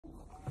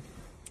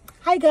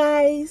Hi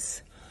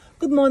guys,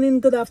 good morning,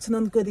 good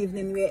afternoon, good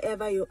evening,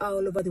 wherever you are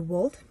all over the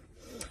world.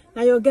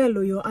 Now your girl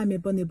Oyo, I'm a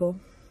bonable.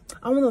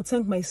 I want to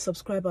thank my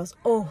subscribers.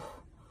 Oh,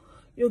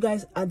 you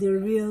guys are the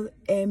real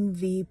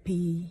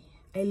MVP.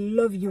 I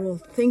love you all.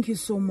 Thank you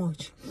so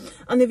much.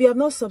 And if you have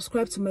not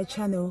subscribed to my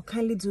channel,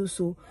 kindly do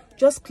so.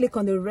 Just click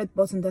on the red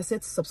button that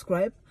says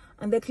subscribe,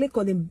 and then click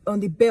on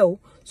the bell,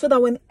 so that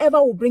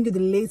whenever we bring you the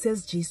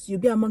latest gist, you'll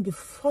be among the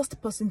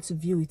first person to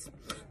view it.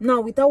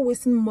 Now, without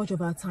wasting much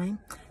of our time,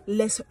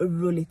 let's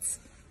roll it.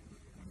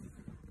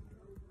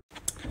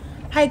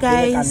 Hi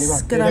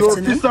guys, good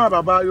afternoon.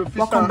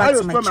 Welcome back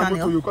to my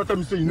channel.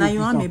 Now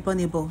you are me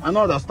bonable. I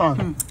don't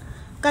understand.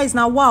 Guys,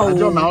 now wow.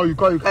 You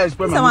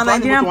explain my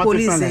Nigerian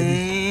police.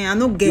 I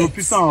no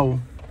get.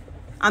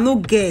 I no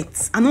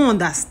get. I no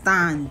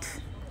understand.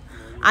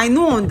 I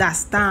no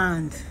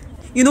understand.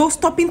 You know,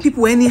 stopping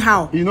people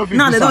anyhow. Now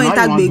they don't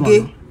enter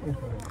gbege.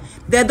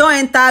 They don't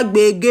enter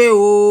gbege.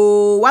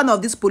 Oh, one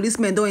of these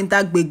policemen don't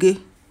enter gbege.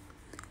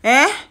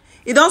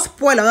 He don't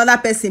spoil another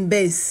person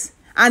base,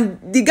 and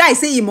the guy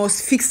say he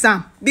must fix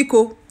them.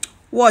 Biko,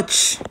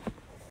 watch.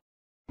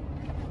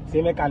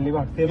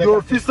 You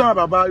officer,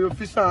 Baba, you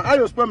officer. How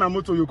you spoil my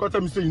motor? You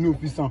tell me say you know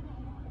officer.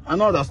 I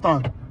don't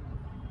understand.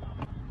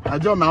 I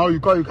just now you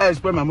can't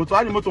spoil my motor.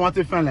 How the motor want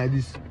to find like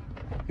this?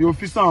 You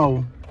officer.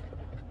 Oh.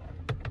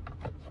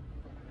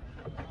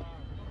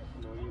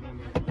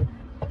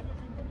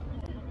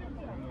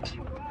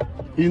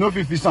 You know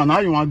officer. Now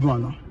you want to do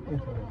now?